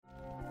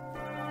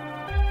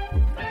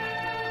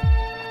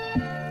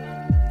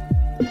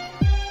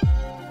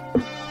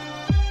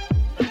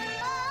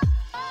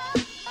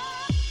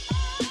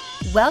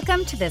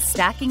Welcome to the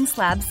Stacking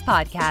Slabs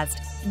podcast.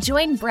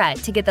 Join Brett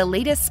to get the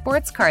latest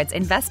sports cards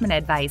investment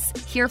advice,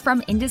 hear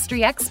from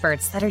industry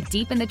experts that are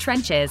deep in the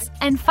trenches,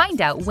 and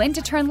find out when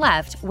to turn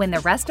left when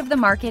the rest of the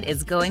market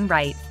is going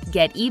right.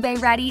 Get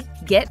eBay ready,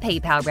 get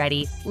PayPal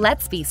ready.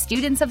 Let's be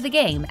students of the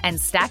game and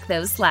stack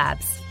those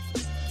slabs.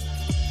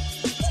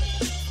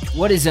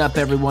 What is up,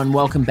 everyone?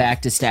 Welcome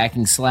back to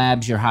Stacking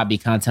Slabs, your hobby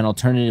content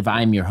alternative.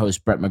 I'm your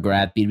host, Brett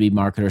McGrath, B2B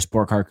marketer,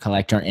 sport card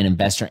collector, and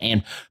investor,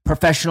 and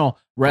professional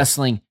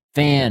wrestling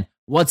fan.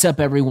 What's up,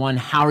 everyone?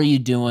 How are you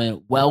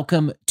doing?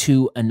 Welcome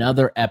to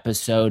another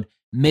episode,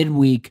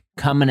 midweek,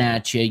 coming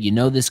at you. You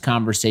know this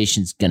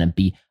conversation's going to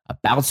be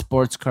about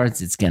sports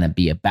cards. It's going to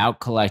be about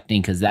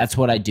collecting because that's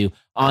what I do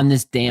on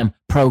this damn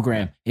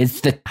program. It's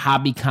the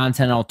hobby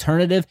content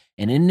alternative,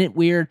 and isn't it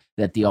weird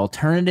that the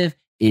alternative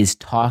is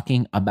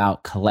talking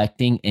about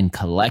collecting and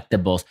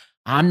collectibles?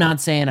 I'm not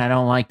saying I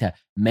don't like to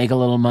make a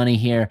little money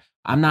here.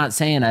 I'm not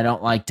saying I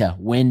don't like to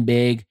win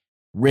big,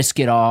 risk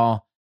it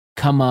all,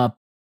 come up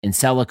and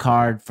sell a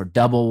card for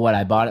double what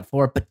I bought it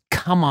for. But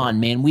come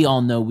on, man. We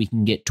all know we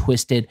can get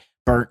twisted,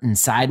 burnt, and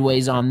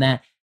sideways on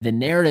that. The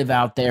narrative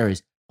out there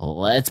is,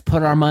 let's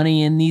put our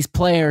money in these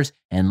players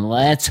and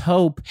let's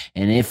hope.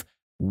 And if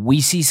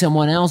we see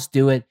someone else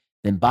do it,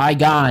 then by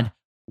God,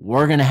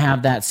 we're going to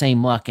have that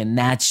same luck. And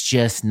that's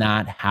just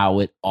not how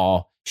it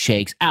all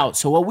shakes out.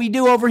 So what we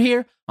do over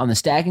here on the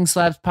Stacking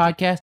Slabs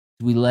podcast is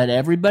we let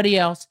everybody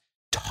else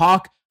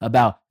talk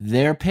about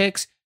their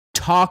picks,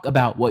 talk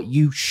about what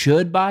you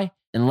should buy,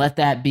 and let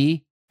that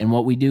be. And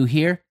what we do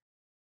here,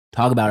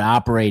 talk about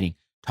operating,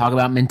 talk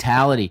about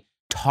mentality,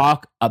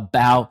 talk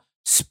about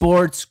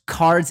sports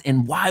cards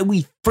and why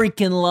we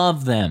freaking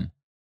love them.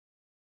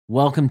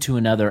 Welcome to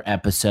another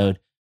episode.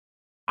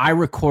 I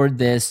record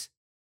this.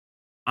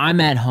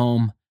 I'm at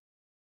home.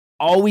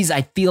 Always,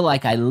 I feel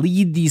like I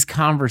lead these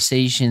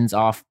conversations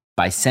off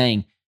by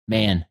saying,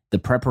 man, the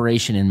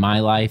preparation in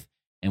my life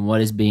and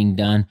what is being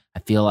done, I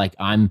feel like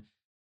I'm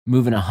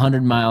moving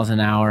 100 miles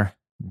an hour.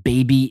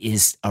 Baby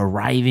is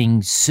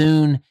arriving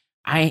soon.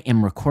 I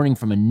am recording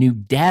from a new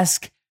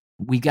desk.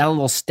 We got a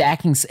little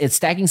Stacking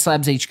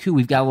Slabs HQ.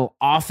 We've got a little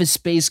office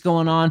space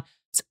going on.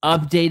 It's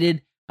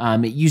updated.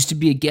 It used to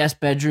be a guest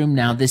bedroom.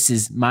 Now this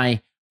is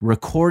my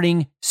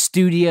recording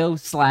studio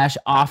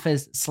 /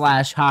 office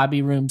 /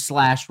 hobby room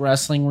 /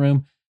 wrestling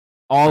room.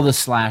 All the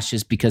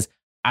slashes because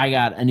I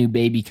got a new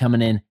baby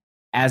coming in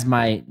as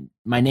my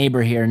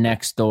neighbor here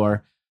next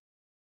door.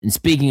 And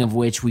speaking of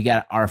which, we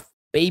got our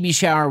baby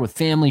shower with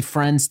family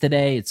friends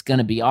today. It's going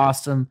to be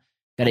awesome.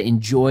 Got to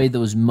enjoy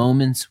those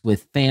moments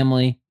with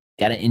family.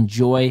 Got to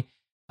enjoy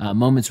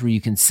moments where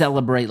you can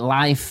celebrate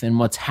life and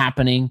what's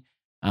happening.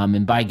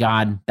 And by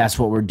God, that's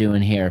what we're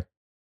doing here.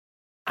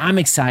 I'm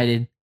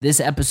excited. This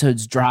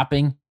episode's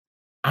dropping.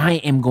 I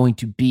am going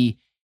to be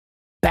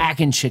back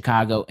in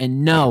Chicago.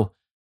 And no,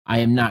 I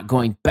am not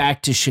going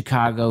back to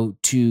Chicago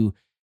to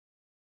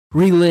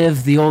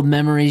relive the old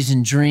memories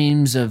and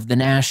dreams of the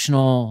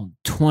National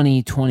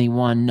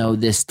 2021. No,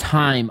 this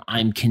time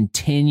I'm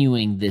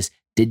continuing this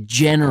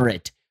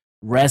degenerate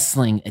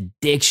wrestling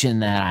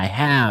addiction that I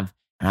have,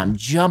 and I'm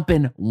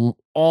jumping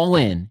all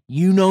in.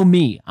 You know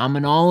me, I'm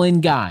an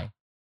all-in guy,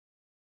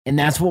 and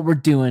that's what we're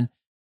doing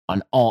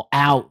on All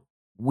Out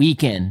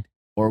weekend,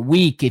 or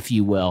week, if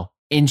you will,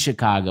 in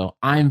Chicago.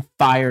 I'm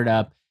fired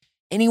up.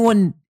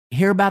 Anyone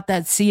hear about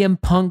that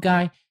CM Punk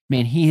guy?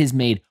 Man, he has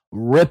made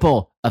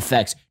ripple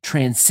effects,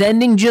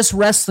 transcending just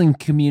wrestling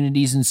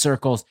communities and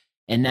circles,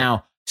 and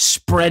now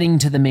spreading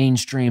to the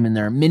mainstream. And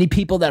there are many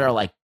people that are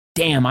like,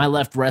 damn, I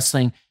left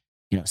wrestling,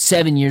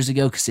 7 years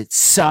ago because it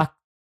sucked.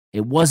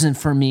 It wasn't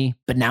for me.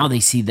 But now they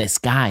see this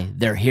guy,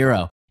 their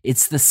hero.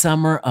 It's the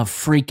summer of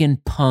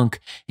freaking Punk,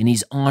 and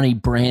he's on a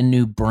brand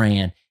new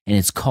brand, and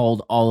it's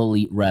called All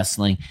Elite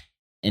Wrestling.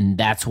 And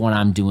that's what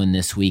I'm doing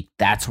this week.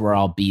 That's where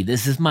I'll be.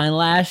 This is my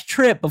last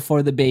trip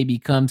before the baby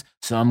comes,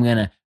 so I'm going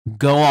to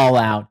go all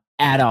out.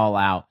 At All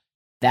Out.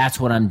 That's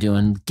what I'm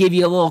doing. Give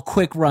you a little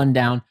quick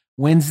rundown.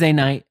 Wednesday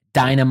night,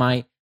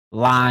 Dynamite,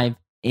 live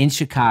in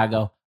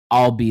Chicago.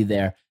 I'll be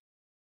there.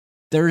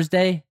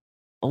 Thursday,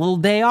 a little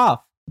day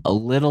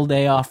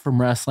off from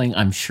wrestling.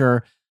 I'm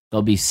sure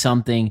there'll be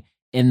something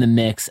in the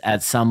mix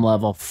at some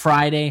level.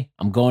 Friday,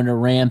 I'm going to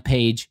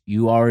Rampage.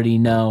 You already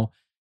know.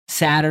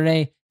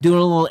 Saturday, doing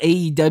a little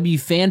AEW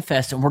Fan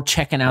Fest, and we're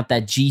checking out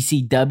that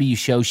GCW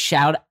show.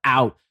 Shout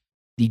out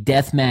the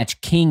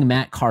Deathmatch King,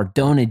 Matt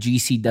Cardona,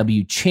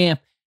 GCW champ,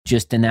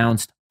 just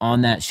announced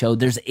on that show.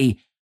 There's a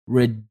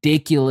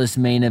ridiculous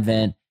main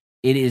event.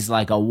 It is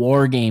like a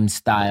war game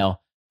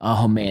style.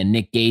 Oh man,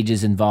 Nick Gage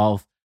is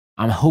involved.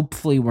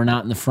 Hopefully we're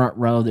not in the front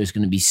row. There's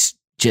going to be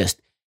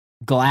just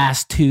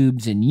glass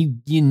tubes and you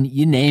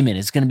name it.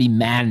 It's going to be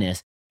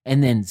madness.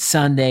 And then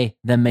Sunday,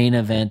 the main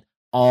event,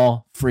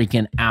 all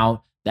freaking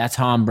out. That's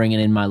how I'm bringing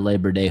in my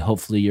Labor Day.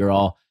 Hopefully you're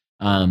all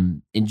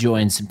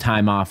enjoying some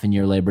time off in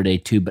your Labor Day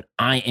too. But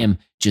I am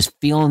just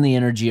feeling the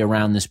energy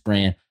around this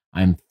brand.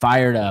 I'm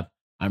fired up.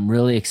 I'm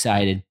really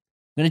excited.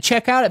 I'm going to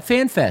check out at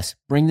FanFest,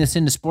 bring this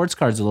into sports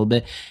cards a little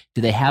bit.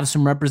 Do they have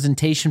some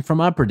representation from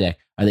Upper Deck?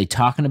 Are they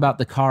talking about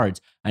the cards?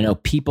 I know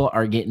people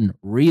are getting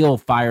real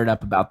fired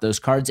up about those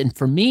cards. And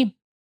for me,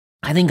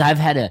 I think I've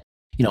had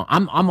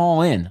I'm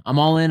all in. I'm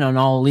all in on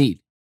All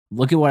Elite.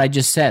 Look at what I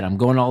just said. I'm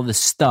going all this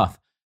stuff.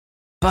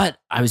 But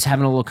I was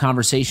having a little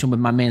conversation with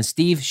my man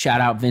Steve,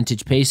 shout out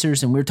Vintage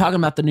Pacers, and we were talking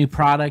about the new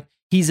product.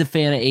 He's a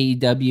fan of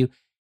AEW.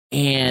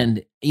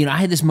 And, I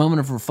had this moment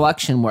of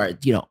reflection where,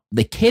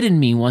 the kid in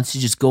me wants to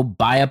just go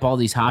buy up all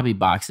these hobby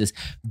boxes.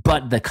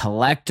 But the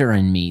collector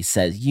in me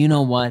says, you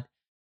know what?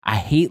 I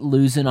hate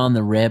losing on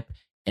the rip,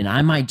 and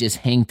I might just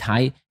hang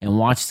tight and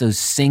watch those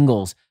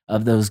singles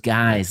of those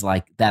guys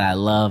like that I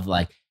love,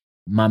 like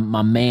my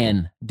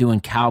man doing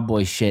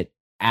cowboy shit,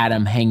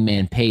 Adam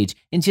Hangman Page,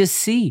 and just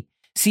see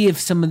if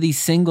some of these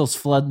singles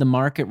flood the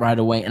market right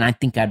away. And I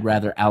think I'd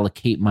rather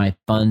allocate my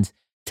funds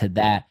to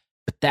that.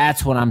 But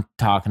that's what I'm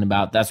talking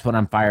about. That's what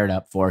I'm fired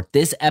up for.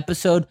 This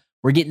episode,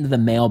 we're getting to the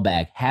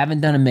mailbag.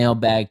 Haven't done a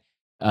mailbag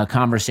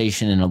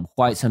conversation in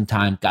quite some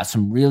time. Got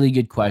some really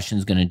good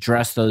questions. Going to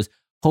address those.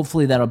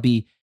 Hopefully that'll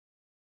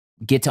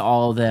get to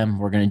all of them.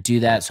 We're going to do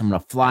that. So I'm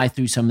going to fly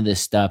through some of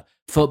this stuff.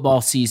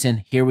 Football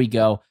season, here we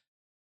go.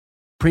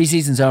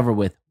 Preseason's over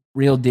with.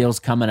 Real deals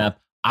coming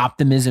up.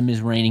 Optimism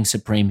is reigning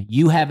supreme.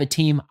 You have a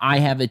team. I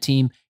have a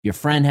team. Your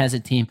friend has a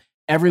team.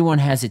 Everyone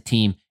has a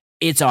team.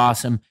 It's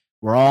awesome.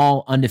 We're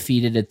all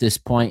undefeated at this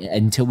point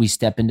until we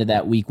step into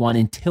that week one,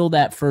 until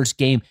that first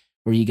game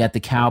where you got the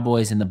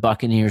Cowboys and the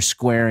Buccaneers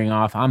squaring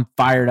off. I'm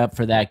fired up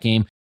for that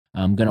game.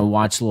 I'm going to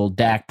watch a little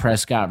Dak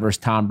Prescott versus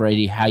Tom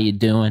Brady. How you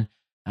doing?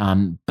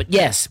 But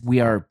yes, we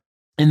are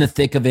in the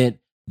thick of it.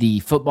 The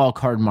football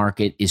card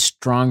market is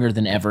stronger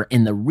than ever.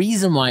 And the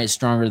reason why it's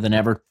stronger than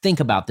ever, think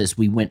about this.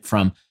 We went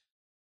from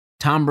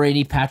Tom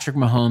Brady, Patrick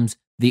Mahomes,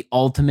 the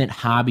ultimate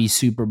hobby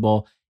Super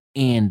Bowl,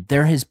 and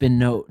there has been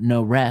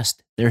no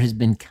rest. There has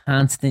been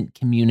constant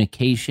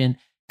communication,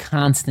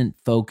 constant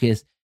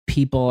focus.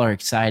 People are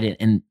excited.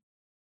 And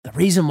the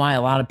reason why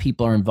a lot of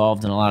people are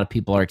involved and a lot of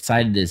people are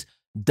excited is,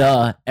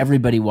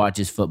 everybody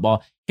watches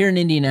football. Here in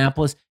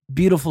Indianapolis,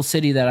 beautiful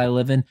city that I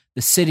live in,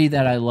 the city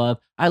that I love.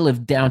 I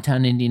live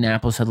downtown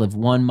Indianapolis. I live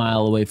 1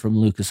 mile away from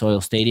Lucas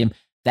Oil Stadium.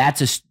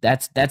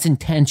 That's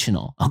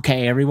intentional.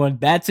 Okay, everyone,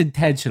 that's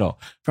intentional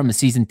from a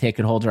season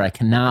ticket holder. I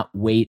cannot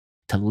wait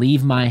to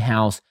leave my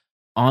house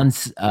on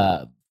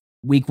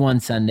week one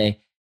Sunday,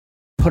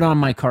 put on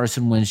my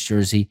Carson Wentz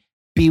jersey,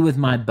 be with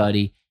my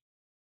buddy,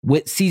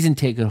 with season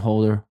ticket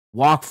holder,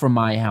 walk from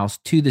my house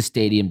to the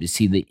stadium to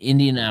see the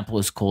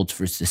Indianapolis Colts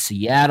versus the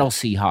Seattle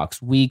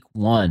Seahawks week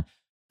one.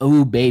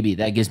 Oh, baby,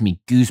 that gives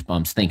me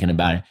goosebumps thinking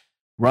about it.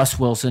 Russ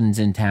Wilson's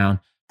in town.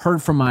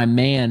 Heard from my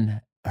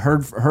man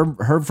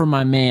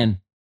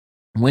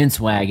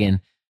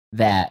Wincewagon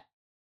that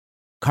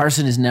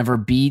Carson has never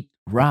beat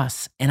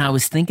Russ. And I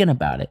was thinking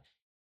about it.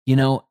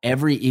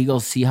 Every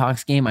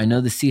Eagles-Seahawks game, I know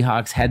the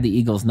Seahawks had the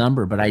Eagles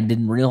number, but I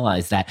didn't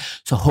realize that.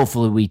 So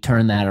hopefully we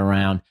turn that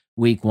around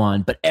week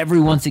one. But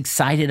everyone's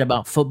excited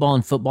about football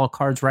and football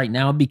cards right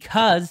now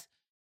because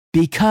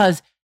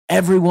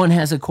everyone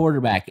has a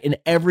quarterback and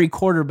every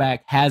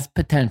quarterback has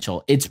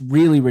potential. It's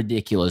really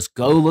ridiculous.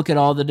 Go look at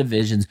all the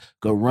divisions,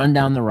 go run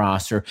down the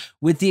roster.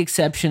 With the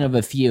exception of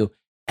a few,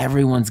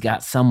 everyone's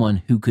got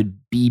someone who could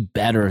be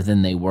better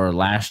than they were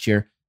last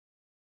year.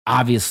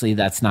 Obviously,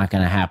 that's not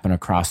going to happen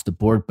across the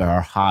board, but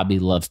our hobby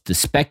loves to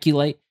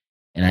speculate.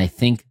 And I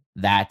think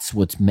that's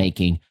what's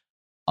making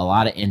a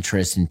lot of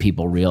interest in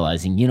people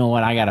realizing, you know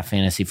what, I got a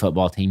fantasy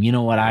football team. You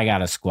know what, I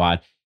got a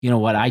squad. You know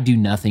what, I do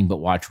nothing but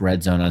watch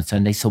Red Zone on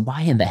Sunday. So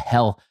why in the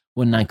hell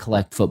wouldn't I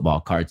collect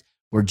football cards?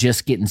 We're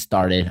just getting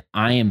started.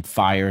 I am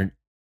fired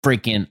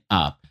freaking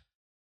up.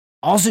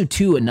 Also,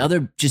 too,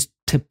 just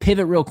to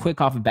pivot real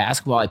quick off of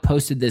basketball, I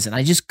posted this and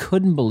I just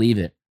couldn't believe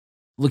it.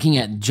 Looking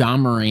at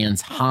John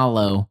Morant's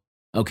holo,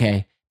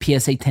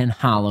 PSA 10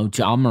 holo,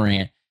 John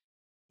Morant,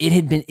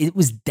 it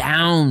was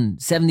down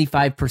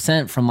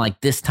 75% from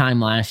like this time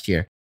last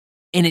year.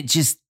 And it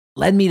just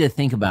led me to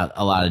think about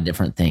a lot of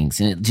different things.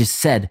 And it just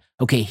said,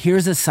 okay,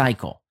 here's a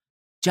cycle.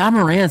 John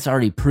Morant's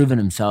already proven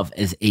himself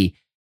as a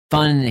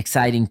fun and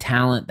exciting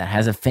talent that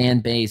has a fan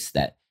base,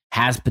 that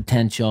has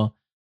potential.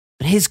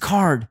 But that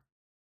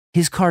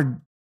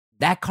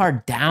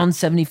card down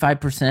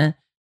 75%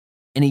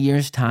 in a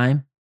year's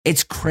time.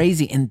 It's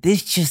crazy. And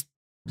this just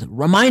a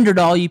reminder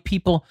to all you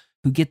people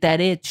who get that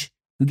itch,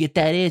 who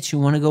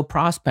want to go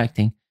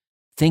prospecting.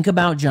 Think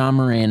about John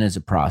Morant as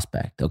a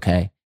prospect,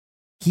 okay?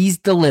 He's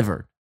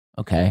delivered,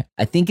 okay?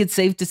 I think it's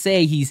safe to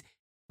say he's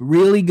a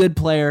really good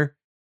player,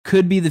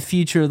 could be the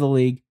future of the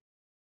league,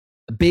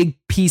 a big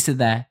piece of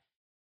that.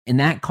 And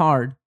that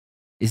card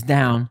is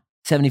down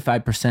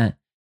 75%.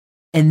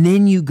 And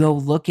then you go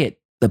look at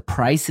the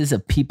prices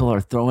of people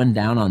are throwing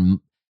down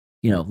on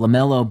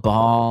LaMelo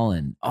Ball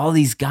and all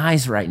these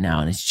guys right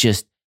now. And it's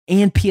just,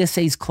 and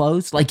PSA's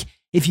closed. Like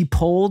if you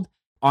pulled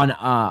on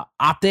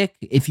Optic,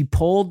 if you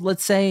pulled,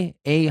 let's say,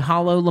 a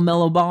holo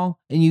LaMelo Ball,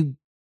 and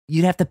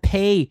you'd have to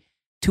pay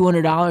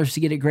 $200 to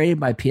get it graded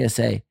by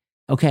PSA.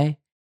 Okay.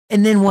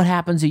 And then what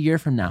happens a year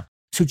from now?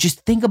 So just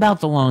think about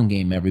the long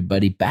game,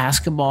 everybody.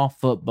 Basketball,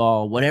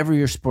 football, whatever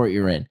your sport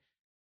you're in.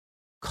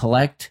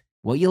 Collect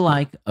what you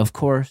like, of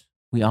course.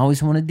 We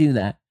always want to do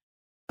that.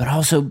 But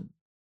also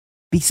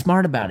be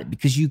smart about it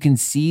because you can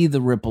see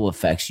the ripple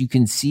effects. You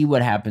can see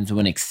what happens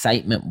when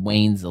excitement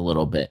wanes a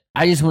little bit.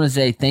 I just want to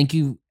say thank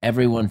you,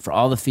 everyone, for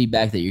all the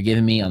feedback that you're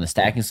giving me on the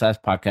Stacking Slabs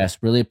podcast.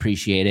 Really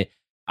appreciate it.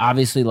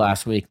 Obviously,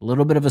 last week, a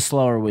little bit of a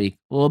slower week,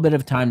 a little bit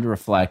of time to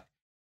reflect.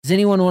 Does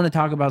anyone want to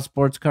talk about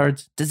sports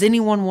cards? Does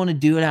anyone want to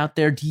do it out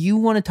there? Do you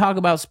want to talk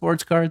about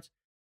sports cards?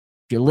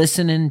 If you're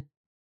listening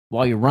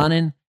while you're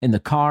running, in the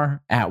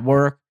car, at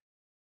work,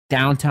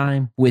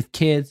 downtime, with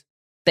kids,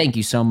 thank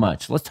you so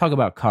much. Let's talk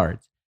about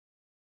cards.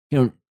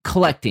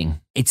 Collecting.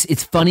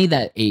 It's funny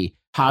that a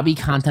hobby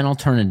content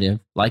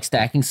alternative like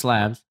Stacking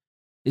Slabs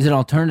is an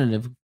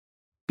alternative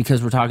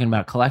because we're talking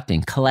about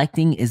collecting.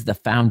 Collecting is the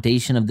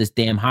foundation of this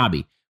damn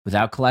hobby.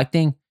 Without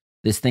collecting,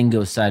 this thing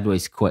goes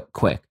sideways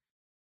quick.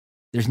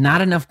 There's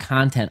not enough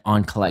content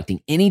on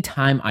collecting.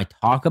 Anytime I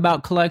talk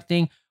about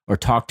collecting or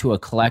talk to a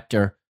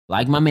collector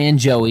like my man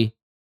Joey,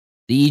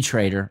 the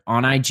E-Trader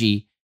on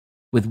IG,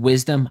 with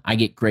wisdom, I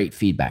get great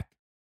feedback.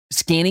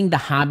 Scanning the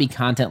hobby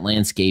content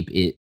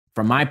landscape,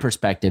 from my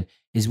perspective,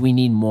 is we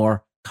need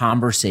more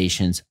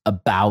conversations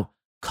about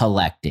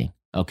collecting,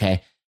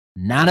 okay?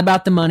 Not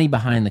about the money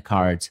behind the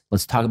cards.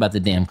 Let's talk about the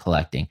damn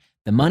collecting.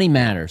 The money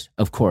matters,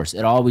 of course.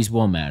 It always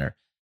will matter.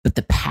 But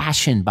the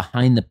passion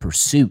behind the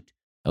pursuit,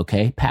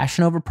 okay?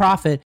 Passion over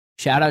profit.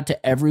 Shout out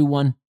to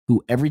everyone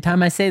who every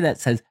time I say that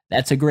says,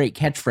 that's a great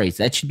catchphrase.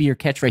 That should be your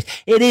catchphrase.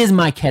 It is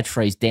my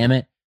catchphrase, damn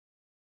it.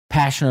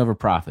 Passion over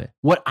profit.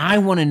 What I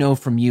want to know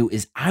from you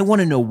is I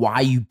want to know why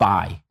you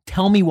buy.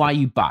 Tell me why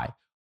you buy.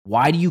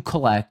 Why do you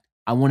collect?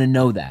 I want to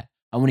know that.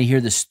 I want to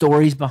hear the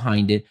stories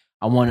behind it.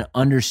 I want to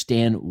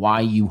understand why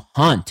you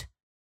hunt.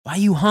 Why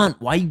you hunt.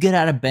 Why you get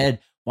out of bed.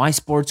 Why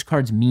sports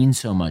cards mean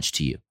so much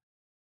to you.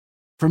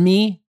 For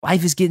me,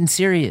 life is getting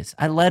serious.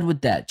 I led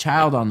with that.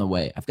 Child on the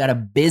way. I've got a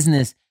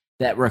business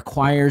that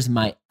requires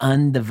my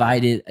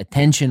undivided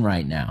attention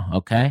right now,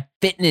 okay?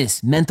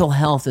 Fitness, mental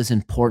health is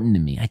important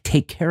to me. I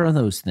take care of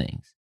those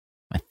things.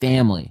 My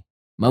family,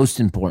 most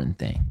important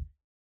thing.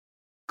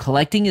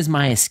 Collecting is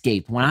my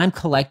escape. When I'm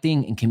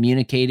collecting and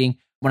communicating,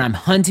 when I'm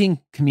hunting,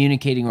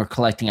 communicating, or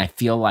collecting, I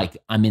feel like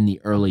I'm in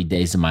the early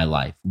days of my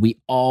life.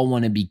 We all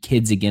want to be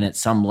kids again at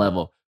some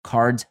level.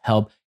 Cards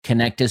help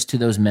connect us to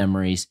those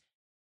memories.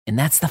 And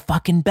that's the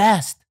fucking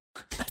best.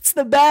 That's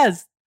the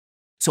best.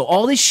 So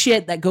all this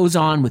shit that goes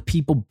on with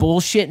people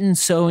bullshitting,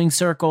 sewing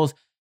circles,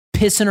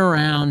 pissing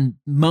around,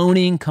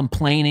 moaning,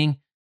 complaining,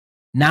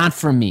 not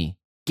for me.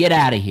 Get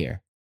out of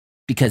here.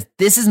 Because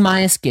this is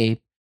my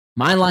escape.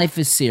 My life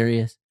is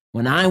serious.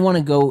 When I want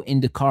to go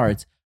into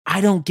cards, I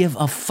don't give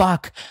a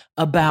fuck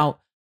about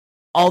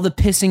all the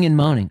pissing and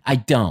moaning. I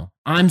don't.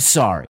 I'm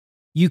sorry.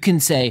 You can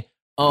say,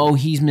 oh,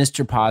 he's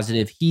Mr.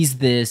 Positive. He's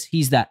this,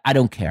 he's that. I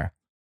don't care.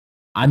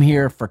 I'm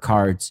here for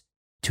cards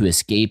to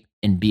escape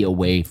and be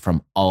away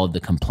from all of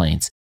the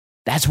complaints.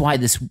 That's why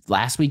this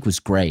last week was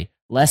great.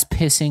 Less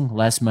pissing,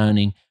 less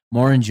moaning,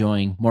 more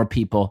enjoying, more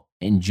people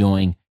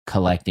enjoying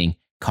collecting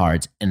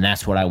cards. And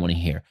that's what I want to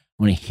hear.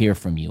 I want to hear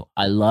from you.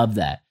 I love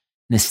that.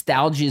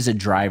 Nostalgia is a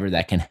driver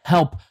that can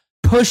help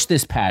push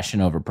this passion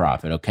over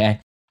profit,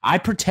 okay? I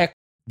protect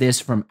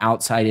this from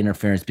outside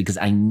interference because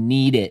I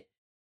need it.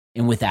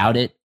 And without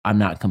it, I'm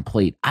not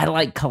complete. I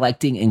like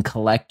collecting and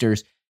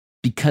collectors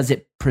because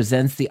it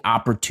presents the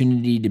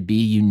opportunity to be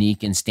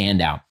unique and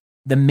stand out.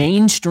 The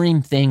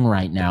mainstream thing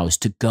right now is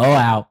to go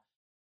out,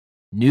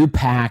 new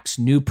packs,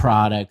 new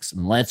products,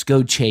 and let's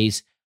go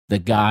chase the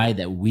guy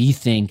that we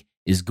think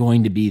is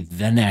going to be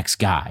the next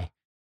guy.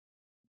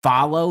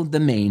 Follow the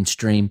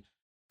mainstream,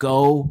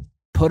 go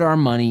put our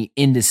money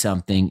into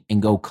something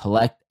and go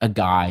collect a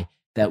guy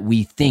that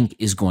we think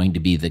is going to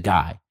be the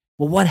guy.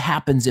 Well, what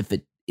happens if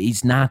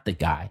he's not the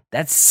guy?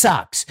 That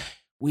sucks.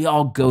 We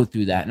all go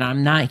through that. And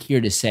I'm not here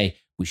to say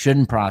we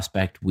shouldn't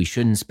prospect, we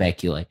shouldn't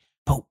speculate.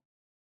 But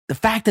the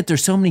fact that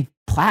there's so many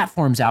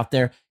platforms out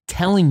there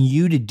telling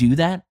you to do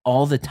that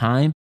all the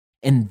time,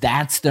 and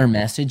that's their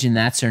message and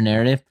that's their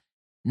narrative,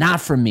 not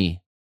for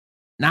me.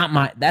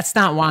 That's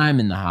not why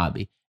I'm in the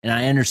hobby. And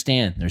I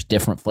understand there's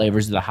different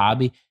flavors of the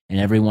hobby and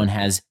everyone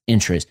has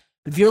interest.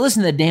 But if you're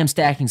listening to the damn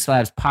Stacking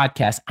Slabs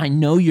podcast, I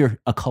know you're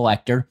a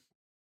collector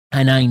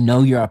and I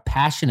know you're a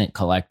passionate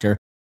collector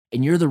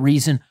and you're the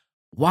reason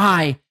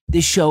why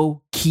this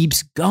show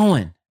keeps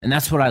going. And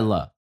that's what I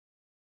love.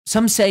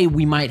 Some say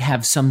we might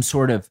have some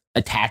sort of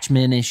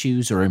attachment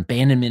issues or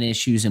abandonment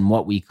issues in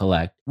what we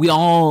collect. We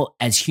all,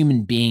 as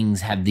human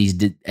beings, have these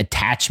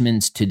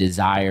attachments to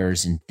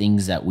desires and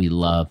things that we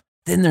love.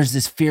 Then there's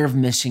this fear of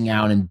missing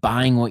out and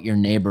buying what your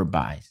neighbor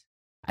buys.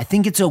 I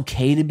think it's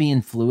okay to be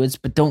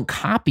influenced, but don't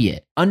copy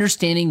it.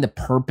 Understanding the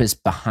purpose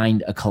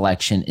behind a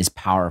collection is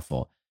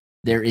powerful.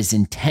 There is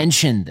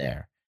intention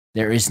there.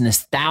 There is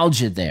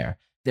nostalgia there.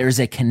 There's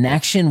a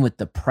connection with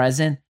the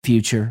present,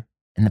 future,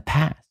 and the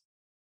past.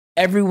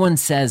 Everyone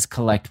says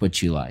collect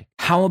what you like.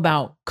 How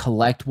about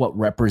collect what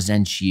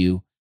represents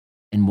you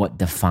and what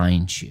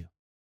defines you?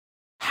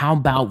 How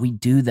about we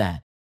do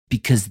that?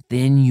 Because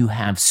then you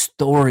have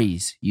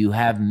stories, you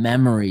have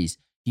memories,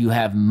 you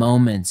have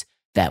moments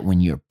that when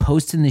you're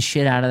posting the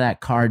shit out of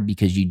that card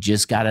because you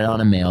just got it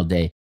on a mail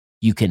day,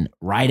 you can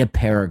write a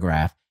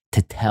paragraph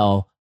to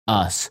tell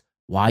us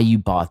why you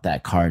bought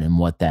that card and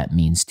what that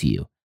means to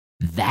you.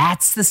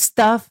 That's the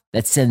stuff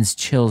that sends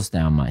chills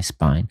down my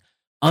spine.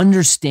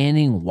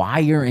 Understanding why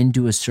you're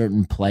into a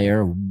certain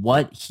player,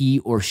 what he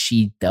or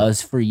she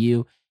does for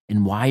you,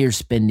 and why you're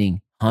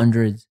spending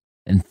hundreds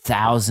and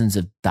thousands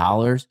of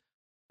dollars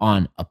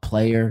on a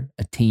player,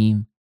 a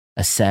team,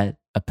 a set,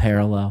 a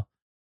parallel.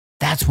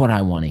 That's what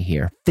I want to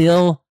hear.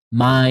 Fill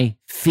my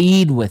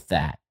feed with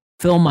that.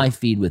 Fill my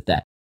feed with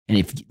that. And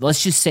if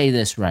let's just say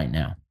this right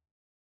now.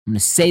 I'm going to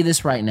say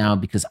this right now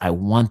because I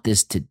want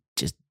this to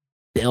just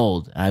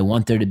build. I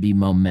want there to be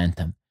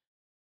momentum.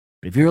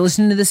 But if you're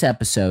listening to this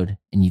episode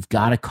and you've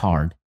got a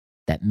card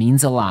that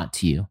means a lot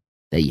to you,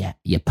 that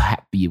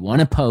you want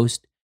to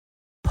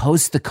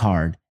post the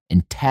card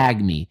and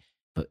tag me.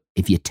 But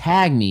if you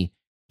tag me,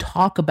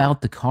 talk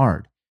about the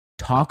card.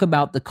 Talk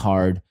about the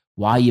card,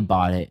 why you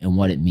bought it, and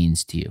what it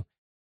means to you.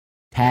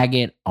 Tag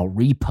it. I'll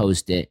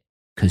repost it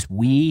because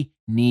we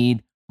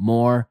need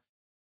more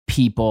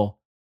people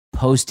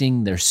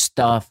posting their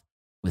stuff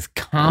with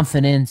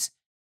confidence,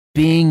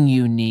 being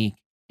unique,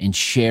 and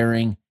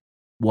sharing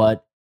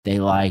what they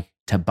like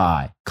to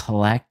buy.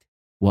 Collect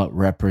what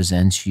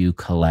represents you.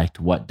 Collect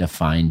what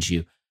defines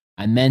you.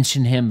 I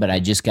mentioned him, but I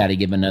just got to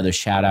give another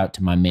shout out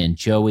to my man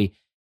Joey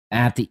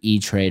at the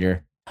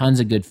E-Trader. Tons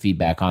of good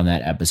feedback on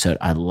that episode.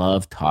 I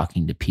love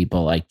talking to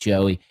people like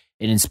Joey.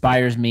 It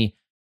inspires me.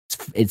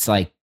 It's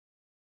like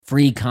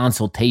free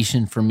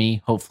consultation for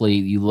me. Hopefully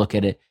you look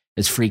at it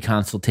as free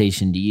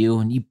consultation to you.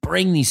 And you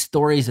bring these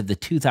stories of the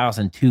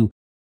 2002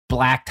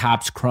 Black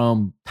Topps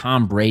Chrome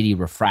Tom Brady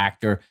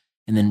refractor,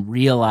 and then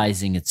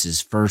realizing it's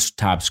his first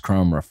Topps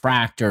Chrome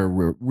refractor.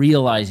 We're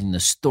realizing the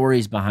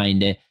stories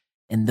behind it.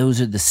 And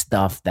those are the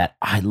stuff that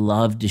I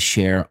love to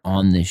share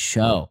on this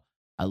show.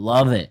 I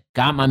love it.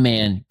 Got my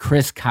man,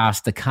 Chris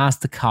Costa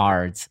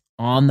Cards,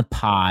 on the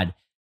pod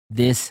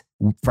this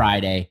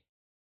Friday.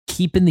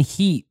 Keeping the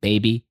heat,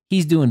 baby.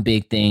 He's doing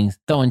big things,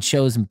 throwing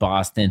shows in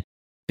Boston,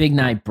 big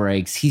night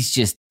breaks. He's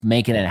just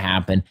making it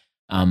happen.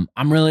 I'm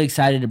really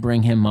excited to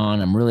bring him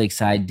on. I'm really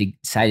excited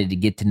to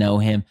get to know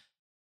him,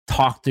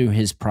 talk through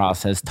his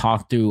process,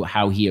 talk through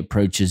how he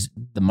approaches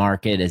the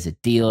market as a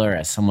dealer,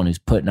 as someone who's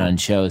putting on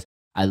shows.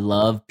 I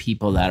love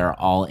people that are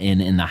all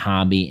in the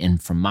hobby.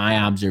 And from my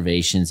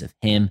observations of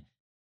him,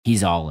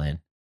 he's all in.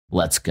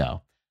 Let's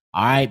go.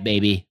 All right,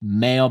 baby.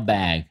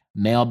 Mailbag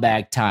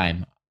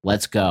time.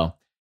 Let's go.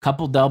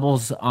 Couple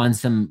doubles on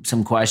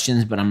some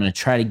questions, but I'm going to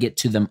try to get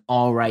to them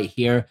all right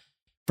here.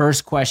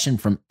 First question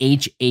from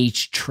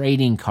HH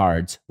Trading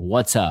Cards.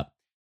 What's up?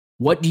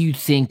 What do you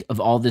think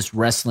of all this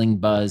wrestling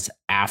buzz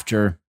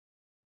after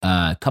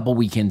a couple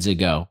weekends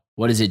ago?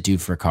 What does it do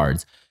for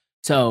cards?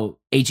 So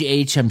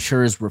HH, I'm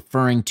sure, is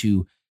referring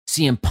to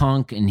CM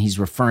Punk, and he's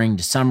referring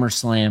to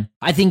SummerSlam.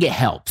 I think it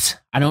helps.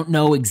 I don't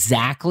know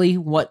exactly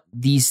what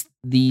the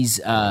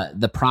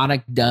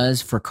product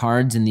does for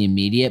cards in the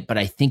immediate, but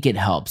I think it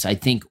helps. I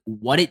think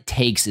what it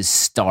takes is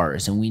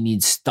stars, and we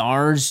need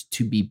stars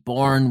to be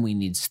born. We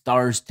need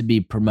stars to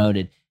be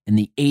promoted. In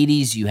the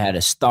 80s, you had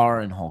a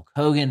star in Hulk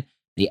Hogan.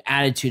 The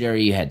Attitude Era,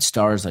 you had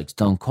stars like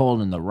Stone Cold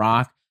and The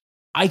Rock.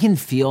 I can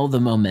feel the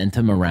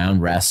momentum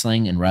around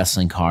wrestling and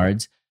wrestling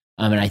cards.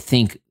 And I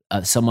think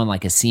someone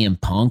like a CM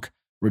Punk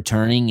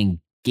returning and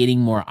getting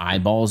more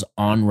eyeballs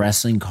on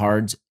wrestling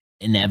cards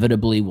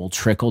inevitably will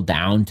trickle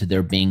down to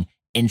there being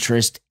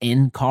interest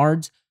in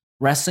cards,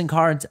 wrestling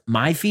cards.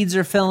 My feeds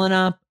are filling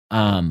up.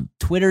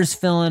 Twitter's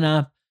filling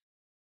up.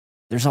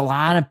 There's a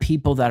lot of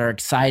people that are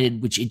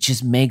excited, which it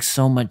just makes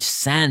so much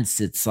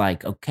sense. It's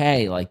like,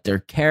 okay, like they're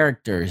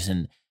characters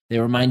and they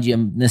remind you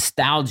of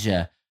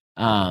nostalgia.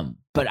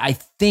 But I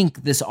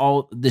think this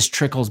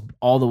trickles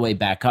all the way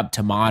back up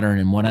to modern,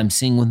 and what I'm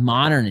seeing with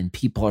modern, and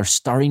people are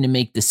starting to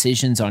make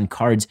decisions on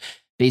cards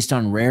based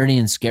on rarity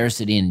and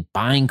scarcity, and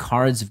buying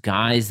cards of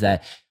guys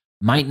that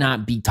might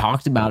not be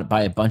talked about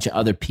by a bunch of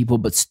other people,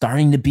 but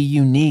starting to be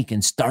unique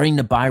and starting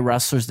to buy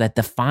wrestlers that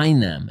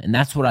define them. And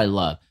that's what I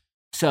love.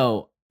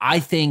 So I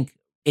think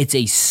it's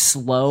a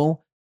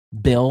slow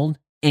build,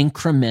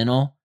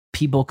 incremental,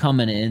 people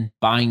coming in,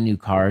 buying new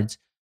cards.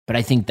 But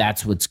I think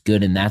that's what's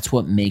good, and that's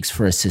what makes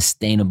for a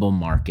sustainable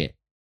market.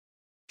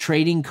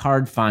 Trading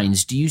card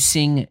finds. Do you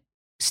sing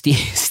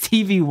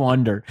Stevie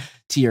Wonder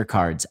to your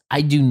cards?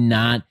 I do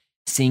not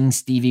sing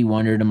Stevie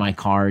Wonder to my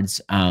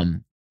cards.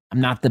 I'm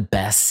not the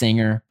best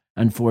singer,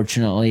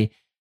 unfortunately.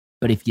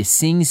 But if you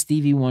sing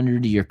Stevie Wonder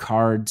to your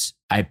cards,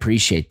 I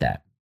appreciate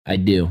that. I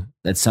do.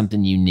 That's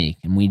something unique,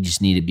 and we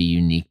just need to be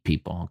unique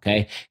people,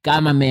 okay?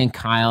 Got my man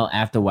Kyle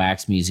at the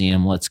Wax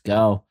Museum. Let's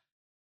go.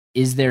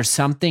 Is there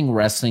something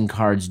wrestling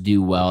cards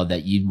do well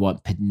that you'd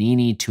want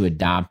Panini to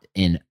adopt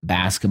in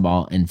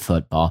basketball and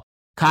football?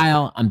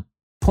 Kyle, I'm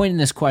pointing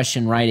this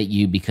question right at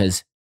you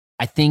because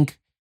I think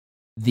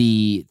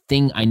the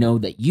thing I know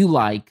that you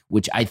like,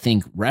 which I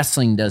think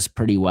wrestling does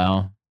pretty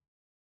well,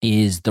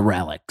 is the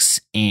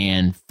Relics,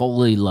 and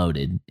Fully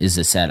Loaded is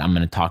a set I'm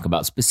going to talk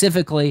about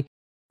specifically.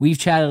 We've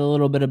chatted a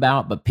little bit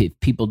about, but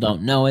people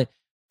don't know it.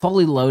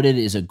 Fully Loaded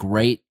is a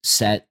great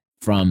set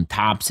from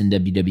Topps and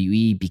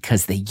WWE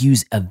because they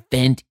use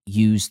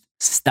event-used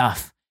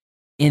stuff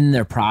in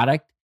their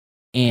product,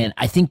 and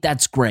I think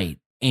that's great.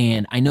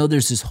 And I know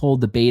there's this whole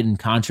debate and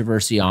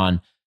controversy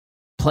on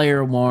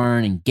player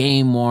worn and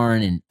game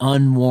worn and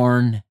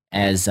unworn,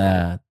 as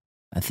I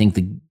think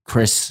the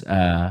Chris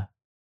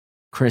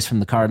from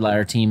the Card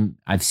Ladder team,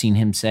 I've seen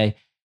him say.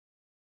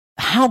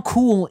 How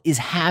cool is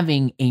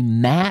having a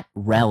matte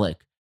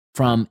relic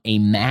from a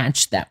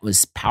match that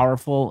was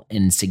powerful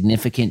and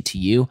significant to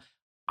you?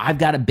 I've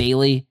got a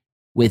Bailey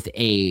with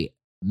a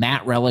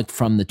matte relic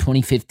from the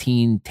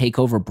 2015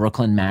 TakeOver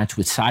Brooklyn match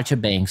with Sasha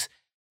Banks.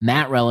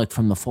 Matte relic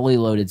from the Fully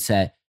Loaded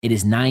set. It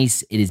is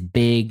nice. It is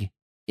big.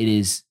 It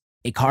is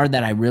a card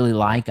that I really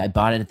like. I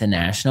bought it at the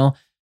National,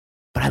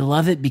 but I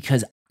love it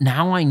because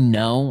now I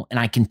know, and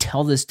I can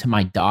tell this to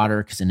my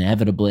daughter because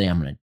inevitably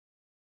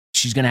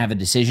she's going to have a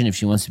decision if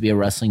she wants to be a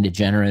wrestling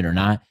degenerate or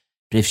not.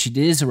 But if she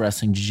is a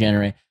wrestling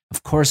degenerate,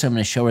 of course I'm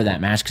going to show her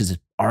that match because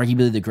it's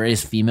arguably the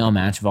greatest female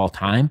match of all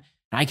time.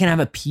 And I can have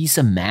a piece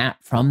of matte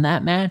from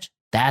that match.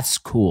 That's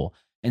cool.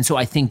 And so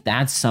I think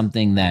that's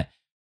something that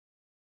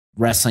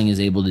wrestling is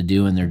able to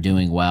do, and they're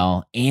doing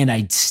well. And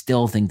I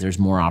still think there's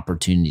more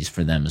opportunities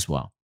for them as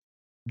well.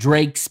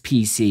 Drake's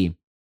PC.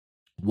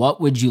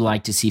 What would you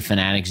like to see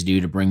Fanatics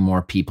do to bring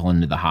more people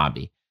into the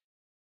hobby?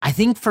 I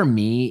think for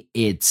me,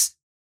 it's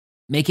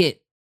make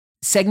it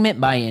segment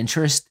by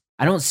interest.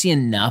 I don't see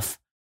enough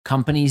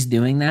companies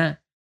doing that.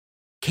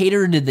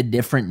 Cater to the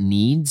different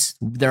needs.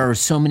 There are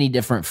so many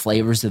different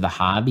flavors of the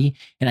hobby.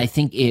 And I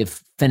think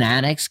if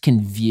Fanatics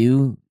can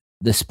view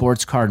the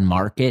sports card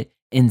market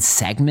in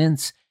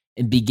segments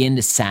and begin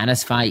to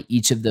satisfy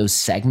each of those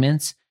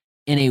segments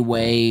in a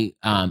way,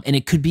 and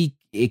it could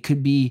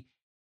be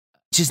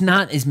just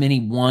not as many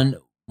one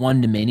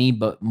to many,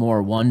 but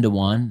more one to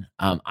one.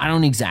 I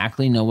don't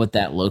exactly know what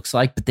that looks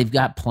like, but they've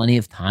got plenty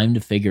of time to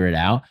figure it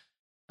out.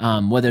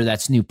 Whether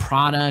that's new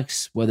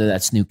products, whether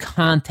that's new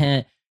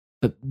content,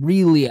 but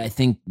really, I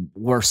think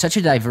we're such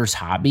a diverse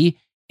hobby,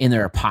 and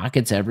there are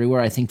pockets everywhere.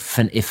 I think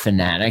if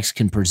Fanatics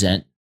can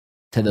present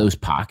to those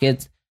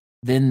pockets,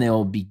 then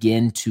they'll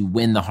begin to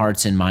win the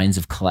hearts and minds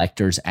of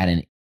collectors at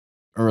an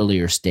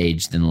earlier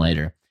stage than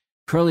later.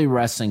 Curly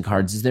wrestling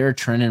cards. Is there a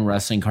trend in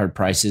wrestling card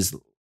prices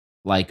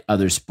like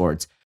other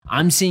sports?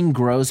 I'm seeing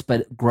growth,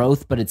 but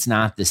it's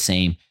not the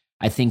same.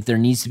 I think there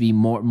needs to be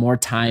more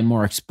time,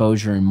 more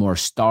exposure, and more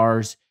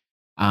stars.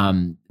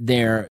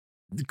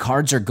 The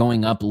cards are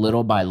going up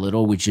little by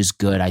little, which is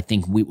good. I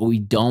think what we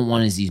don't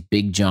want is these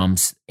big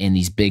jumps and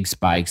these big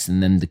spikes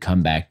and then to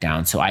come back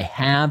down. So I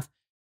have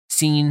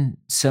seen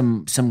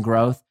some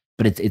growth,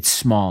 but it's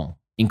small,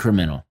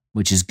 incremental,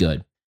 which is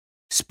good.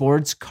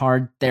 Sports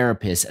card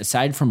therapists,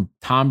 aside from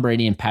Tom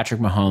Brady and Patrick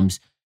Mahomes,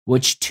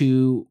 which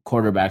two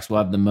quarterbacks will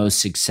have the most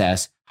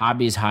success?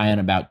 Hobby is high on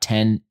about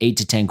 8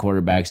 to 10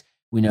 quarterbacks.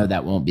 We know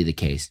that won't be the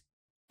case.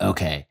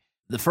 Okay.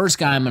 The first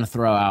guy I'm going to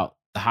throw out,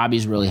 the hobby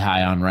is really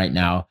high on right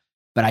now,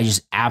 but I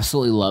just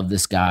absolutely love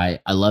this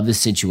guy. I love his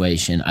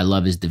situation. I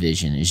love his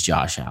division, is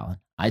Josh Allen.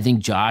 I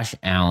think Josh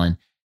Allen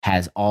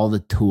has all the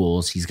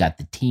tools. He's got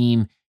the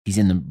team. He's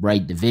in the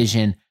right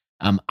division.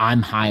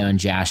 I'm high on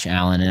Josh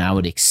Allen, and I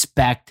would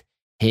expect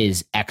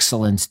his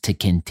excellence to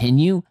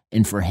continue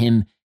and for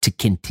him to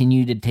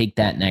continue to take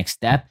that next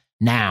step.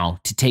 Now,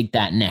 to take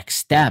that next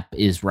step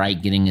is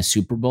getting a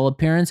Super Bowl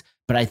appearance,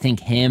 but I think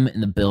him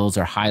and the Bills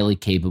are highly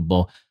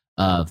capable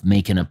of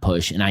making a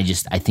push, and I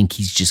think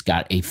he's just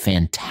got a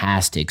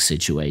fantastic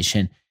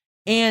situation.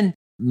 And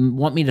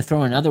want me to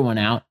throw another one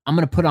out? I'm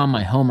going to put on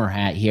my Homer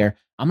hat here.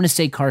 I'm going to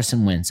say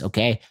Carson Wentz,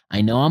 okay?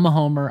 I know I'm a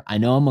Homer. I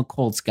know I'm a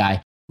Colts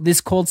guy. This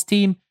Colts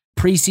team,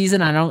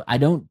 preseason, I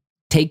don't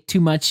take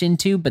too much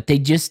into, but they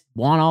just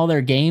won all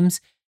their games.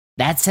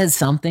 That says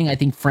something. I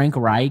think Frank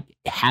Reich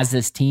has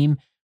this team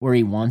where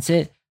he wants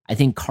it. I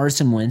think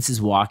Carson Wentz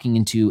is walking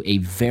into a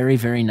very,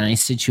 very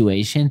nice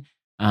situation.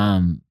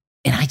 And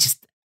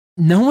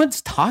no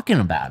one's talking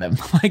about him.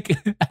 Like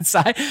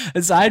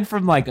aside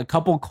from like a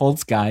couple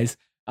Colts guys,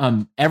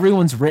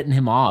 everyone's written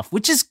him off,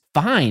 which is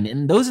fine.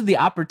 And those are the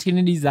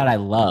opportunities that I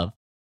love.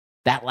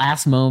 That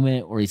last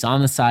moment where he's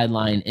on the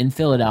sideline in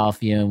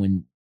Philadelphia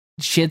when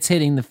shit's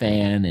hitting the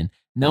fan and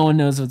no one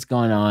knows what's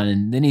going on,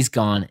 and then he's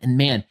gone. And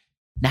man,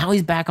 now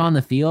he's back on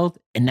the field,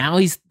 and now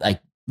he's like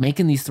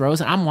making these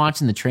throws. And I'm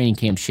watching the training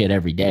camp shit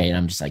every day, and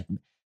I'm just like,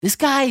 this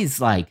guy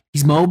is like,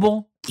 he's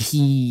mobile.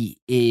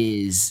 He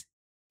is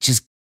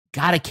just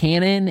got a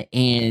cannon,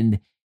 and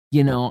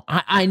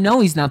I know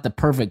he's not the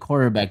perfect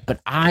quarterback,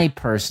 but I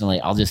personally,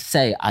 I'll just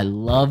say, I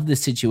love the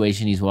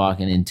situation he's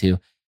walking into.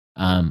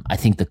 I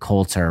think the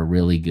Colts are a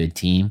really good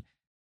team.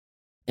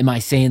 Am I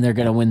saying they're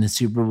going to win the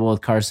Super Bowl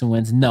with Carson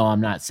Wentz? No,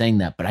 I'm not saying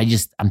that, but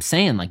I'm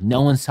saying like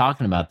no one's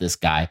talking about this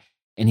guy,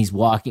 and he's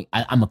walking.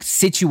 I'm a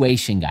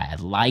situation guy. I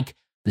like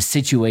the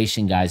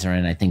situation guys are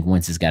in. I think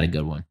Wentz has got a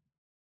good one.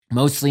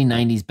 Mostly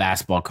 90s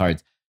basketball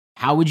cards.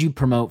 How would you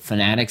promote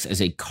Fanatics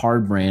as a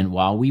card brand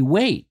while we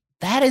wait?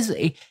 That is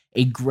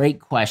a great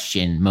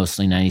question,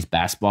 mostly 90s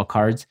basketball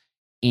cards.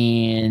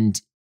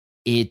 And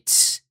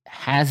it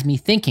has me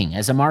thinking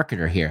as a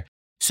marketer here.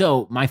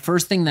 So my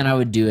first thing that I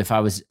would do if I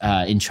was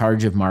in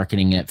charge of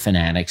marketing at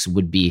Fanatics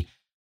would be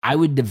I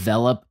would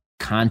develop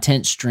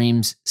content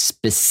streams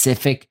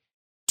specific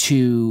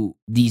to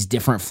these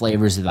different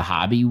flavors of the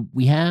hobby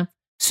we have.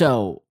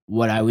 So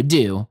what I would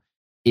do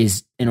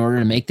is, in order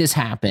to make this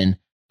happen,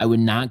 I would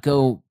not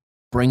go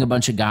bring a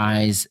bunch of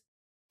guys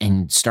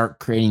and start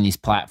creating these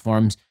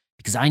platforms,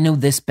 because I know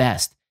this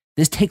best.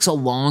 This takes a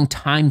long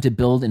time to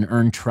build and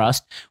earn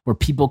trust, where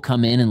people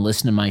come in and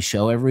listen to my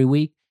show every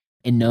week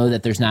and know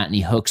that there's not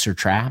any hooks or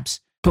traps.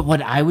 But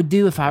what I would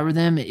do if I were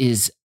them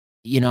is,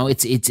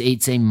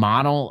 it's a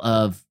model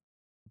of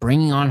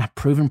bringing on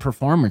proven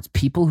performers,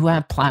 people who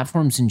have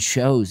platforms and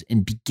shows,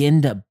 and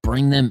begin to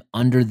bring them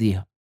under the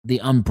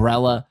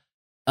umbrella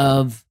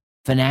of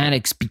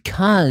Fanatics.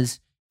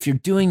 Because if you're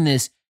doing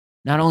this,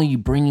 not only are you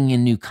bringing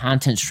in new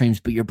content streams,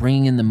 but you're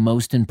bringing in the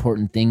most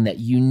important thing that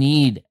you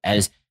need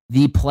as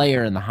the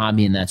player in the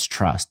hobby, and that's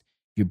trust.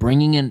 You're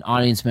bringing in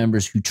audience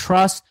members who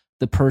trust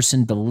the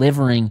person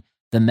delivering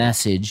the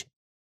message.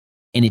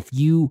 And if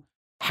you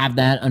have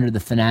that under the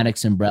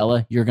Fanatics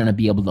umbrella, you're going to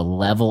be able to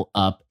level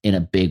up in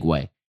a big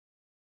way.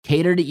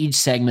 Cater to each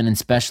segment and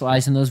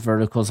specialize in those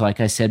verticals, like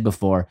I said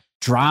before.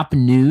 Drop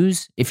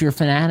news, if you're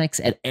Fanatics,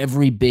 at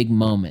every big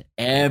moment.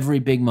 Every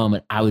big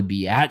moment, I would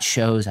be at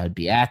shows, I would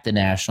be at the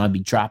National, I'd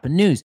be dropping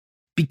news.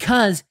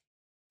 Because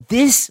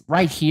this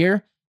right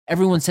here,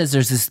 everyone says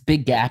there's this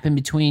big gap in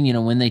between,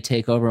 when they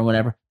take over or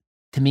whatever.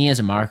 To me, as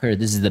a marketer,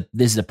 this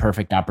is the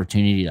perfect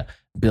opportunity to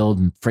build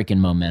freaking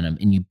momentum.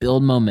 And you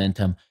build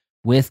momentum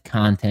with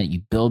content.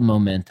 You build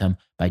momentum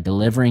by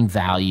delivering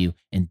value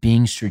and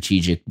being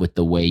strategic with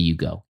the way you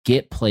go.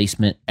 Get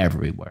placement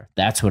everywhere.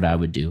 That's what I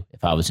would do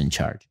if I was in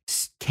charge.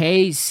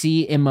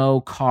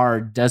 KCMO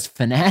card,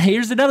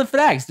 here's another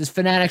Fanatics. Does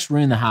Fanatics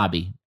ruin the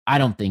hobby? I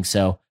don't think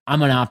so.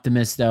 I'm an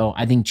optimist, though.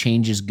 I think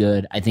change is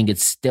good. I think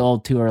it's still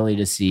too early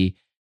to see.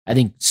 I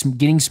think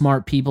getting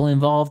smart people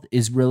involved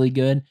is really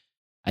good.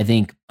 I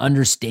think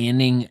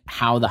understanding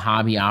how the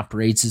hobby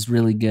operates is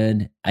really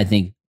good. I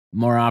think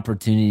more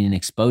opportunity and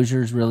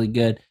exposure is really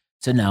good.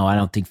 So no, I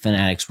don't think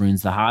Fanatics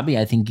ruins the hobby.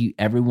 I think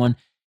everyone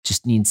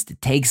just needs to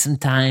take some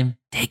time,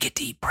 take a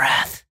deep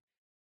breath,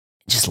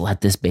 and just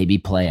let this baby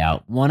play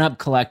out. One Up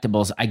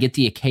Collectibles. I get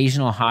the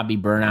occasional hobby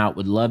burnout.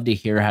 Would love to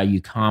hear how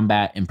you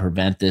combat and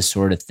prevent this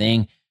sort of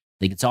thing. I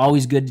think it's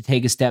always good to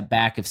take a step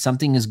back. If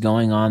something is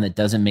going on that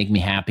doesn't make me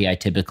happy, I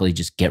typically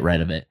just get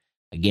rid of it.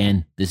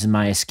 Again, this is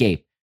my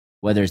escape.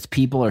 Whether it's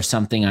people or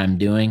something I'm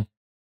doing,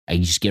 I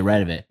just get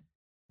rid of it.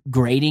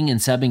 Grading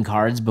and subbing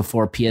cards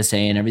before PSA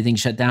and everything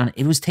shut down,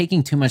 it was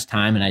taking too much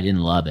time and I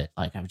didn't love it.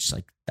 I was just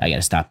like, I got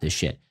to stop this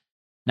shit.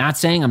 Not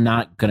saying I'm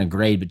not going to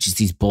grade, but just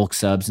these bulk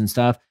subs and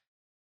stuff.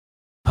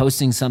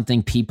 Posting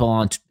something, people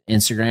on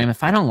Instagram,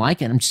 if I don't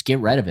like it, I'm just get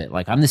rid of it.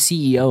 I'm the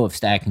CEO of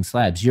Stacking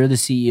Slabs. You're the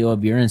CEO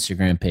of your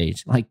Instagram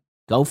page.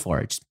 Go for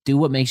it. Just do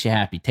what makes you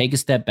happy. Take a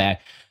step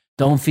back.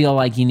 Don't feel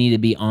like you need to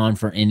be on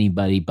for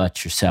anybody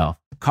but yourself.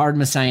 Card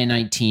Messiah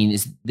 19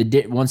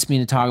 wants me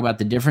to talk about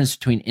the difference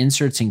between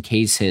inserts and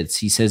case hits.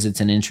 He says it's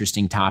an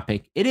interesting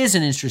topic. It is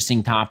an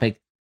interesting topic.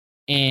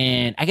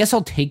 And I guess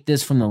I'll take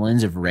this from the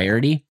lens of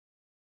rarity.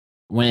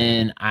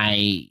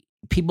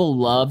 People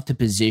love to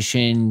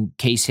position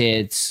case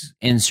hits,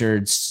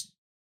 inserts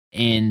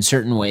in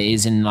certain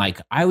ways. And I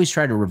always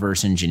try to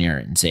reverse engineer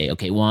it and say,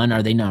 okay, one,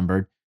 are they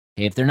numbered?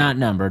 Okay, if they're not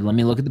numbered, let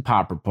me look at the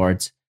pop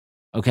reports.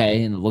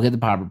 Okay, and look at the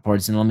pop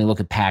reports, and let me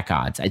look at pack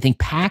odds. I think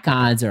pack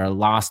odds are a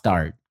lost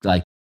art.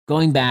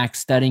 Going back,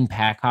 studying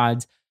pack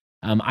odds.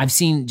 I've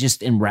seen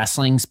just in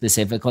wrestling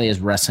specifically,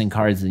 as wrestling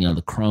cards,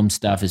 the chrome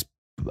stuff is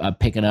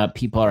picking up.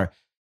 People are,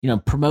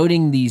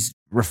 promoting these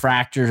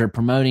refractors or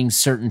promoting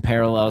certain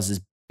parallels as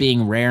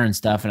being rare and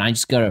stuff. And I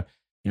just go to,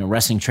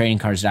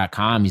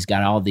 WrestlingTradingCards.com.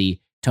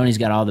 Tony's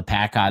got all the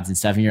pack odds and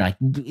stuff. And you're like,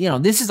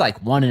 this is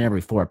 1 in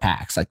every 4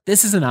 packs.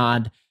 This is an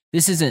odd.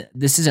 This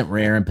isn't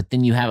rare, but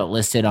then you have it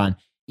listed on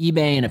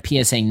eBay in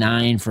a PSA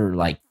 9 for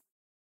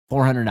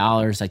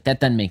 $400. That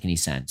doesn't make any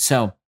sense.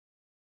 So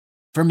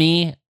for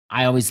me,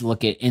 I always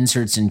look at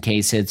inserts and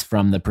case hits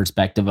from the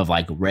perspective of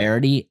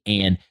rarity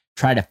and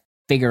try to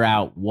figure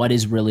out what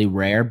is really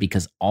rare,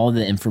 because all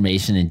the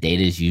information and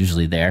data is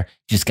usually there.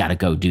 You just got to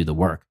go do the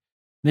work.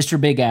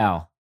 Mr. Big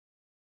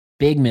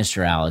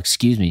Mr. Al,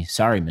 excuse me.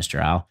 Sorry, Mr.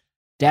 Al.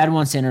 Dad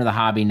wants to enter the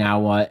hobby. Now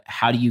what?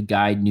 How do you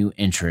guide new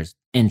entrants?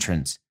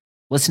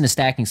 Listen to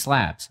Stacking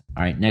Slabs.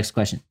 All right, next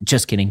question.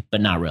 Just kidding, but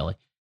not really.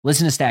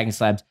 Listen to Stacking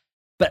Slabs.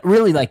 But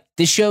really,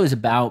 this show is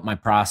about my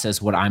process,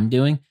 what I'm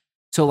doing.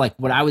 So,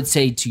 what I would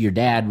say to your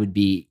dad would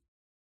be,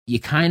 you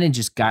kind of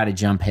just got to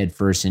jump head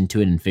first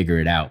into it and figure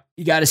it out.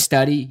 You got to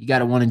study. You got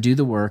to want to do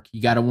the work.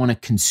 You got to want to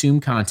consume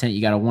content.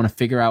 You got to want to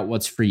figure out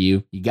what's for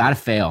you. You got to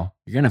fail.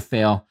 You're going to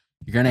fail.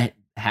 You're going to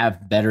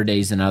have better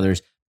days than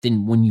others.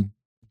 Then when you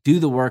do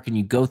the work and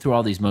you go through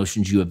all these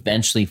motions, you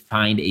eventually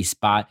find a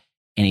spot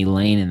and a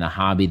lane in the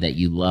hobby that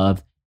you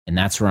love And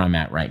that's where I'm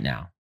at right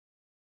now.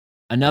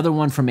 Another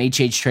one from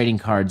HH Trading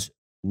Cards.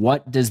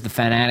 What does the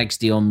Fanatics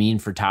deal mean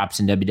for Topps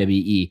and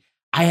WWE?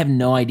 I have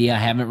no idea. I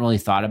haven't really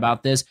thought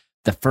about this.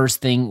 The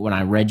first thing when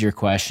I read your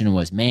question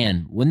was,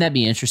 man, wouldn't that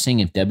be interesting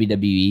if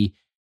WWE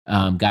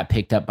got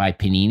picked up by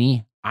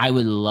Panini? I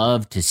would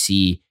love to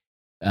see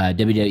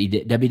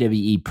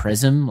WWE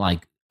Prism.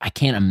 Like, I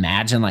can't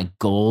imagine like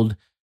gold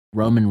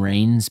Roman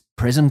Reigns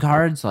Prism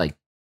cards. Like,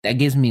 that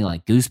gives me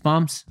like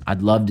goosebumps.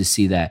 I'd love to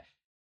see that.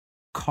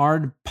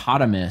 Card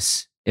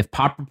Potamus. If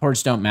pop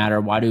reports don't matter,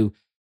 why do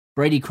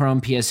Brady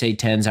Chrome PSA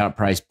 10s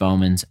outprice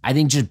Bowman's? I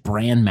think just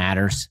brand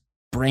matters.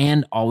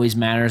 Brand always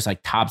matters.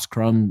 Like Topps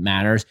Chrome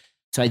matters.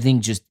 So I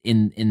think just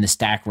in the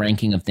stack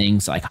ranking of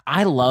things, like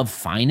I love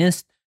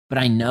Finest, but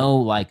I know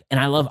like, and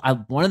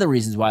one of the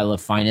reasons why I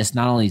love Finest,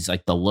 not only is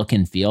like the look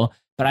and feel,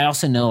 but I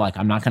also know like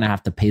I'm not going to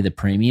have to pay the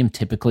premium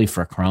typically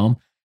for Chrome.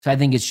 So I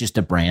think it's just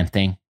a brand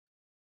thing.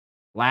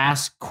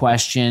 Last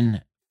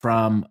question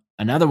from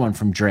another one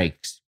from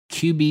Drake's.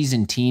 QBs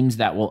and teams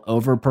that will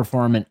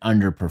overperform and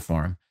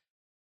underperform.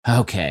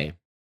 Okay,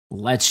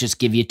 let's just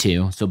give you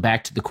two. So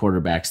back to the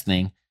quarterbacks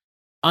thing.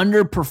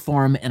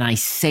 Underperform, and I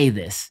say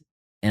this,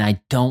 and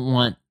I don't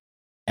want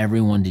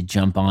everyone to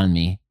jump on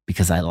me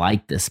because I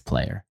like this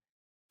player,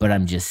 but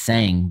I'm just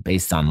saying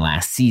based on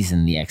last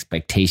season, the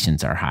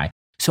expectations are high.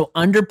 So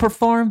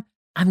underperform,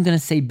 I'm going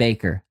to say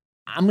Baker.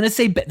 I'm going to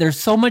say there's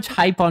so much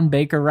hype on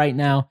Baker right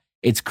now.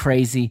 It's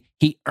crazy.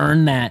 He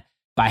earned that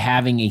by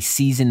having a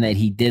season that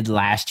he did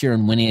last year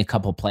and winning a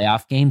couple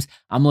playoff games.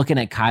 I'm looking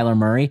at Kyler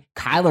Murray.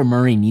 Kyler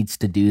Murray needs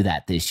to do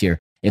that this year.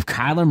 If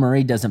Kyler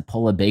Murray doesn't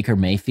pull a Baker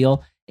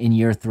Mayfield in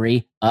year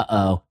 3,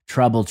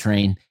 trouble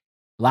train.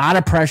 A lot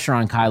of pressure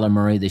on Kyler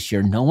Murray this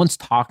year. No one's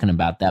talking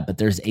about that, but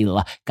there's a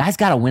lot. Guy's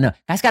got to win.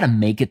 Guy's got to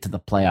make it to the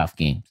playoff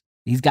games.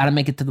 He's got to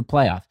make it to the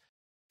playoffs.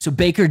 So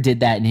Baker did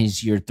that in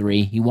his year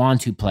 3. He won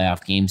 2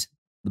 playoff games.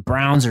 The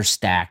Browns are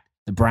stacked.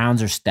 The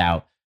Browns are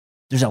stout.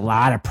 There's a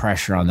lot of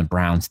pressure on the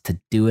Browns to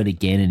do it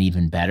again and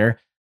even better.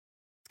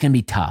 It's going to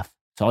be tough.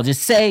 So I'll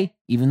just say,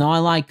 even though I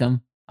like him,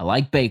 I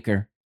like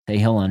Baker, say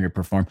he'll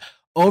underperform.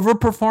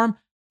 Overperform,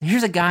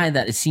 here's a guy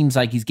that it seems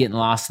like he's getting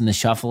lost in the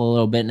shuffle a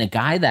little bit, and a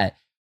guy that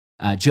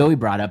Joey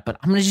brought up, but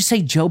I'm going to just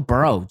say Joe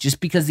Burrow, just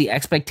because the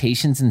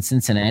expectations in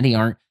Cincinnati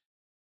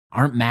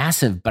aren't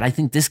massive, but I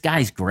think this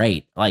guy's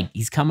great. Like,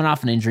 he's coming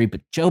off an injury,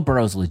 but Joe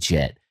Burrow's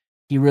legit.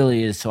 He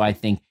really is. So I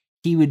think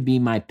he would be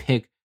my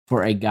pick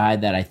for a guy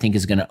that I think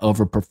is going to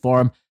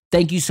overperform.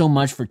 Thank you so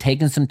much for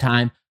taking some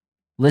time,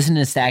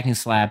 listening to Stacking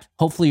Slabs.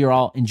 Hopefully you're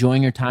all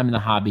enjoying your time in the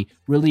hobby.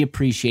 Really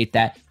appreciate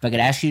that. If I could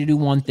ask you to do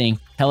one thing,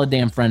 tell a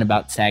damn friend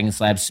about Stacking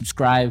Slabs.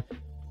 Subscribe,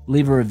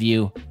 leave a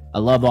review. I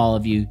love all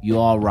of you. You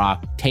all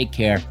rock. Take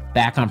care.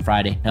 Back on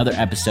Friday. Another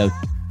episode.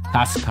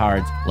 Toss the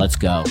cards. Let's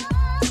go.